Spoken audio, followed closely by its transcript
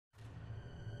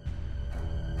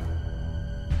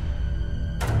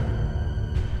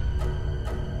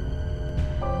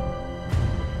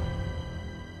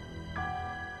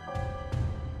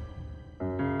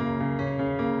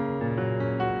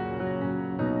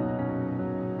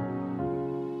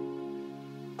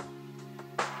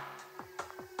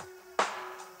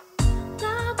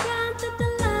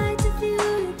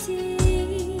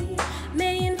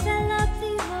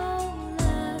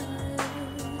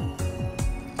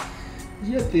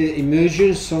Yeah, the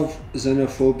emergence of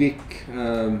xenophobic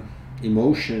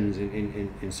emotions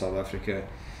in South Africa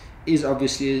is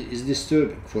obviously is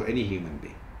disturbing for any human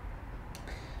being.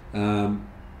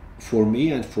 For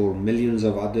me and for millions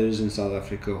of others in South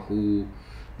Africa who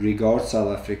regard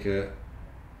South Africa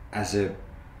as a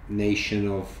nation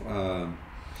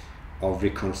of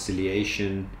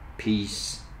reconciliation,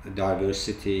 peace,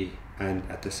 diversity, and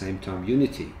at the same time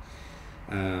unity.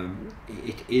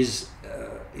 It is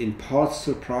in part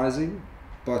surprising,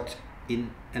 but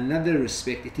in another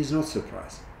respect it is not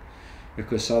surprising,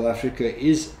 because South Africa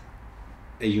is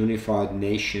a unified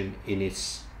nation in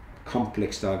its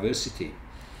complex diversity,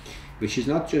 which is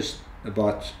not just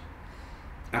about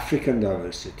African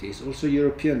diversity, it's also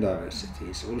European diversity,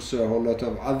 it's also a whole lot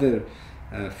of other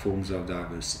forms of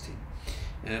diversity.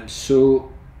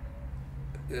 So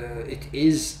it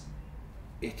is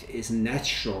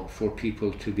natural for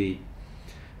people to be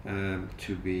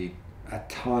at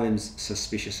times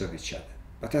suspicious of each other.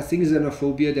 But I think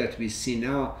xenophobia that we see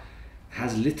now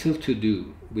has little to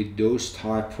do with those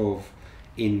type of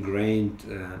ingrained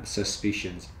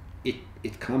suspicions.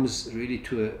 It comes really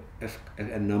to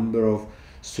a number of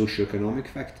socioeconomic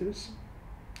factors,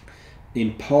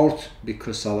 in part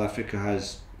because South Africa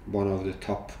has one of the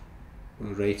top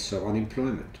rates of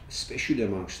unemployment, especially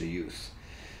amongst the youth,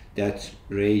 that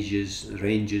ranges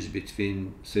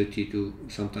between 30 to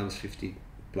sometimes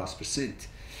 50+%.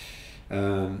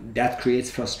 That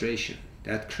creates frustration,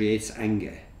 that creates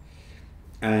anger,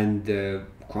 and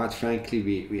quite frankly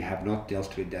we have not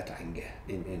dealt with that anger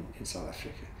in South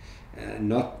Africa.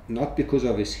 Not because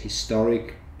of its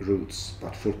historic roots,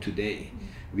 but for today.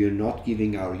 We are not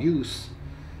giving our youth,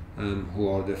 who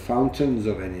are the fountains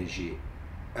of energy,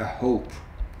 a hope,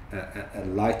 a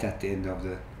light at the end of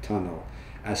the tunnel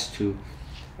as to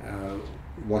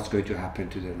what's going to happen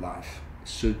to their life.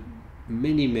 So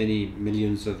many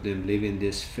millions of them live in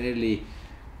this fairly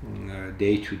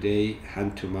day-to-day,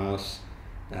 hand-to-mouth,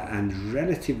 and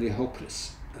relatively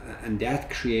hopeless, and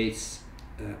that creates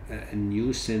a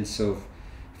new sense of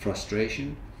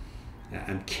frustration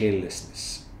and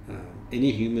carelessness.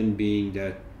 Any human being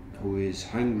who is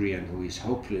hungry and who is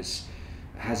hopeless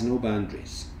has no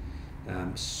boundaries.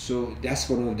 So that's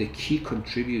one of the key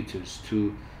contributors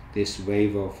to this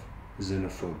wave of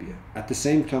xenophobia. At the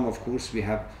same time, of course, we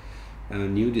have a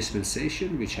new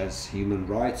dispensation which has human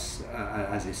rights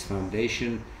as its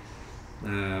foundation,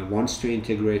 wants to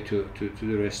integrate to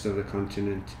the rest of the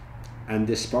continent, and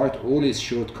despite all its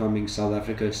shortcomings, South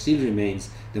Africa still remains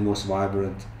the most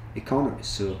vibrant economy.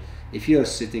 So if you are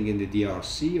sitting in the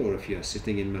DRC, or if you are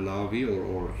sitting in Malawi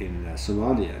or in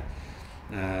Somalia,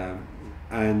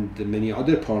 and many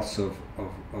other parts of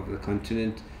the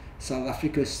continent, South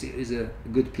Africa still is a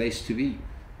good place to be.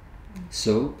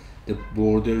 So the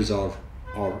borders are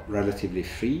relatively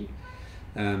free,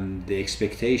 the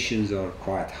expectations are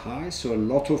quite high, so a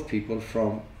lot of people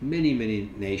from many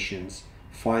nations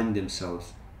find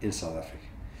themselves in South Africa.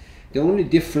 The only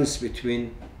difference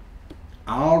between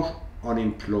our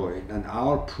unemployed and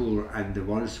our poor and the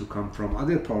ones who come from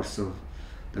other parts of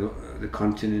the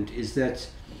continent is that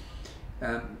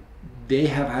they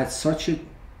have had such a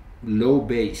low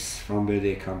base from where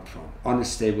they come from,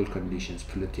 unstable conditions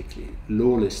politically,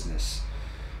 lawlessness,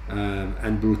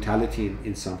 and brutality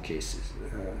in some cases,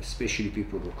 especially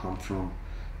people who come from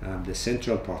the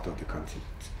central part of the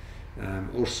continent,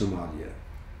 or Somalia,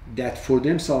 that for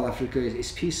them South Africa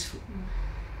is peaceful,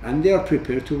 and they are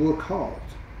prepared to work hard.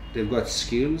 They've got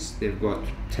skills, they've got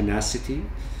tenacity,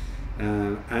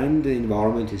 and the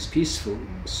environment is peaceful,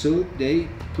 so they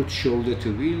put shoulder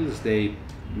to wheels, they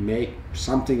make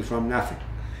something from nothing.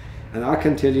 And I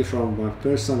can tell you from my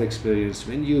personal experience,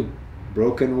 when you've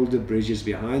broken all the bridges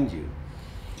behind you,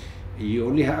 you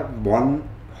only have one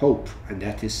hope, and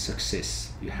that is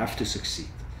success. You have to succeed.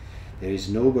 There is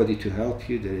nobody to help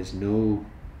you, there is no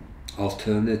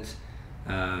alternate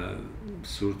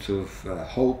sort of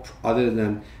hope other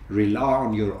than rely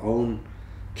on your own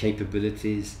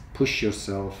capabilities, push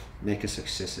yourself, make a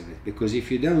success of it, because if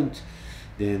you don't,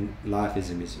 then life is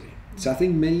a misery. So I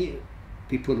think many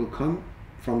people who come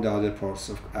from the other parts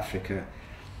of Africa,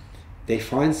 they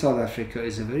find South Africa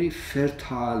is a very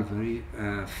fertile, very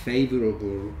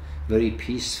favorable, very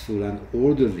peaceful and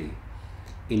orderly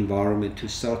environment to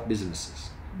start businesses.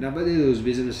 Now, whether those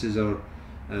businesses are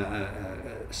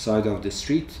side of the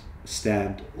street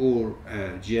stand or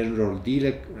general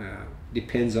dealer,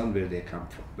 depends on where they come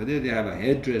from. Whether they have a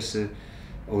hairdresser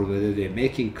or whether they're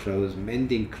making clothes,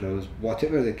 mending clothes,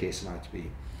 whatever the case might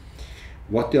be.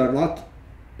 What they are not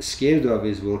scared of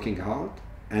is working hard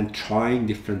and trying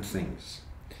different things,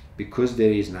 because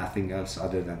there is nothing else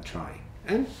other than trying.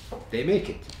 and they make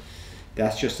it.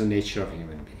 That's just the nature of a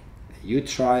human being. You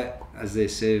try, as they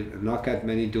say, knock at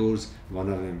many doors, one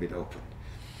of them will open,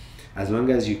 as long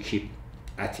as you keep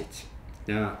at it.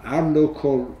 Now, our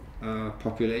local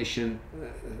population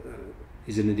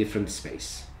is in a different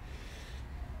space.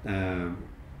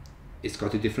 It's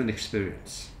got a different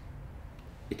experience.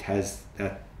 It has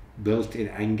that built-in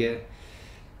anger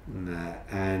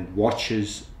and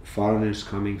watches foreigners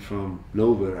coming from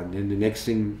nowhere, and then the next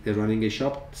thing they're running a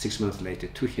shop 6 months later,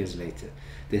 2 years later.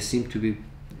 They seem to be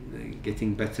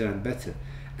getting better and better.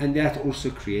 And that also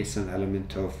creates an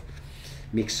element of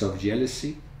mix of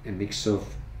jealousy, a mix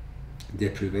of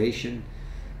deprivation.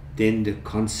 Then the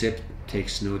concept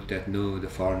takes note that no, the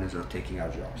foreigners are taking our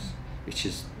jobs, which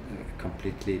is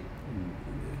completely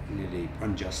really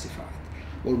unjustified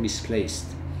or misplaced.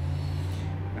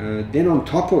 Then on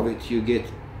top of it, you get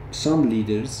some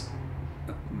leaders,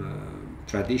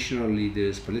 traditional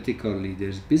leaders, political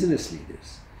leaders, business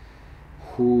leaders,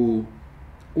 who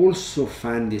also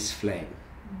fan this flame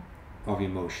of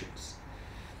emotions.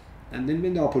 And then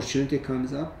when the opportunity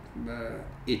comes up,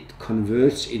 it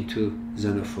converts into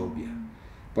xenophobia.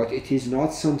 But it is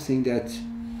not something that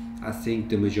I think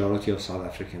the majority of South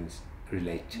Africans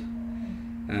relate to.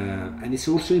 And it's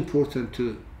also important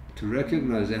to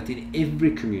recognize that in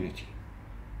every community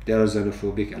there are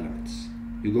xenophobic elements.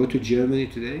 You go to Germany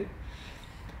today,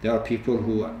 there are people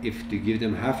who, if you give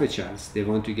them half a chance, they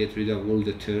want to get rid of all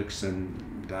the Turks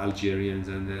and the Algerians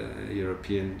and the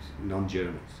European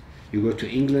non-Germans. You go to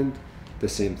England, the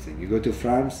same thing. You go to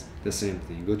France, the same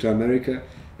thing. You go to America,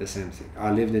 the same thing. I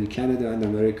lived in Canada and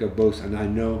America both, and I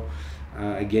know,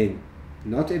 again,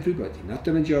 not everybody, not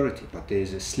the majority, but there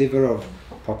is a sliver of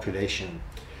population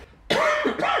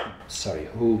sorry,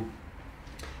 who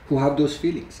have those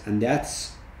feelings. And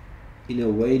that's, in a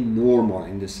way, normal,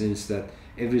 in the sense that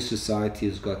every society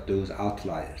has got those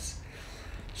outliers.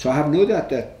 So I have no doubt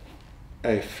that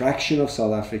a fraction of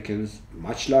South Africans,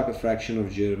 much like a fraction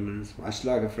of Germans, much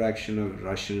like a fraction of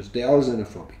Russians, they are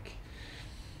xenophobic.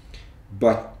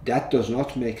 But that does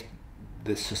not make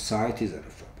the society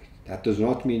xenophobic. That does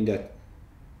not mean that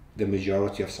the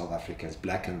majority of South Africans,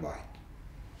 black and white,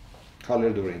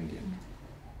 colored or Indian,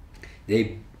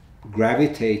 they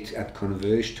gravitate and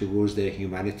converge towards their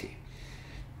humanity.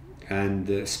 And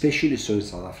especially so in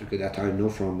South Africa, that I know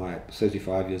from my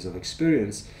 35 years of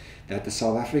experience, that the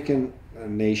South African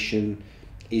nation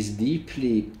is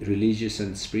deeply religious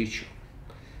and spiritual.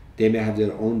 They may have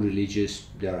their own religious,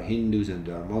 there are Hindus and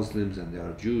there are Muslims and there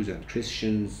are Jews and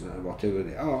Christians, whatever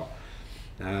they are.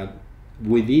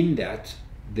 Within that,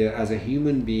 as a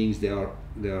human beings, they are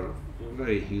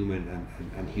very human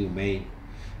and humane.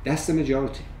 That's the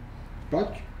majority.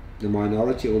 But the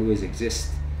minority always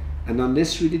exists. And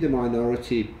unless really the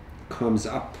minority comes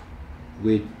up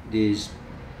with these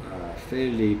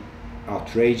fairly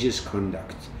outrageous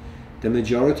conduct, the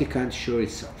majority can't show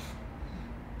itself.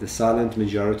 The silent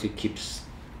majority keeps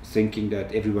thinking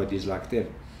that everybody is like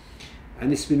them.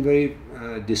 And it's been very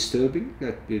disturbing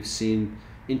that we've seen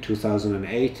in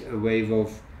 2008 a wave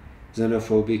of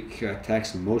xenophobic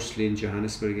attacks, mostly in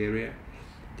Johannesburg area.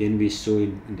 Then we saw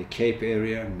in the Cape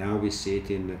area, now we see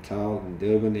it in Natal, in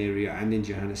Durban area, and in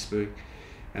Johannesburg.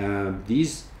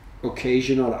 These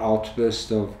occasional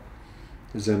outbursts of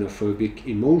xenophobic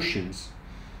emotions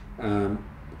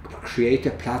create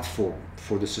a platform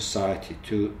for the society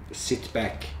to sit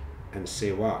back and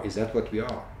say, wow, is that what we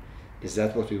are? Is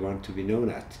that what we want to be known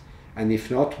at? And if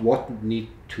not, what needs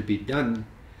to be done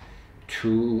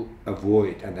to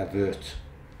avoid and avert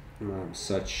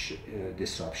such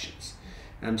disruptions?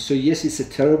 So yes, it's a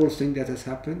terrible thing that has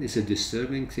happened, it's a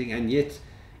disturbing thing, and yet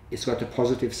it's got a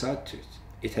positive side to it.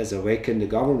 It has awakened the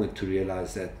government to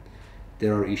realize that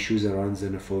there are issues around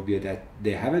xenophobia that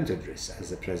they haven't addressed,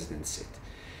 as the president said.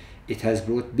 It has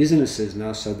brought businesses,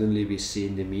 now suddenly we see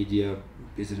in the media,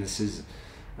 businesses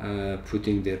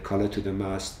putting their color to the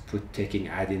mast, taking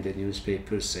ad in the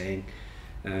newspapers saying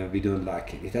we don't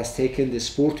like it. It has taken the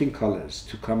sporting colors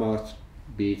to come out,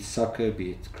 be it soccer,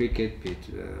 be it cricket, be it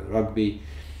rugby,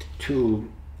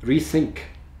 to rethink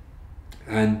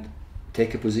and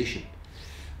take a position.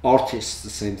 Artists, the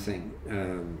same thing.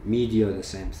 Media, the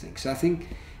same thing. So I think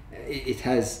it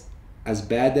has, as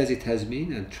bad as it has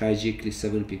been, and tragically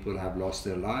 7 people have lost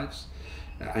their lives,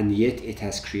 and yet it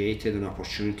has created an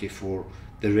opportunity for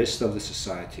the rest of the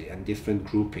society and different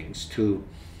groupings to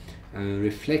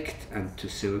reflect and to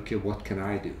say, okay, what can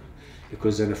I do?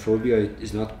 Because xenophobia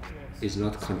is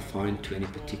not confined to any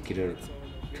particular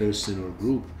person or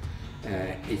group.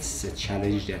 It's a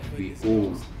challenge that we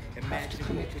all have to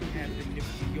connect with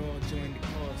you.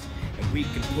 And we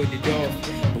can put it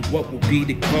off, but what will be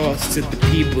the cost to the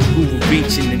people who are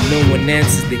reaching and no one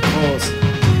answers their calls?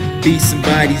 Be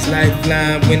somebody's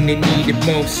lifeline when they need it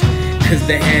most, cause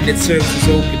the hand that serves is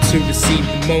open to receive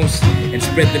the most. And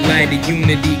spread the light of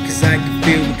unity, cause I can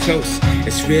feel it close.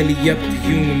 It's really up to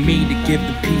you and me to give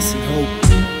the peace and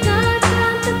hope.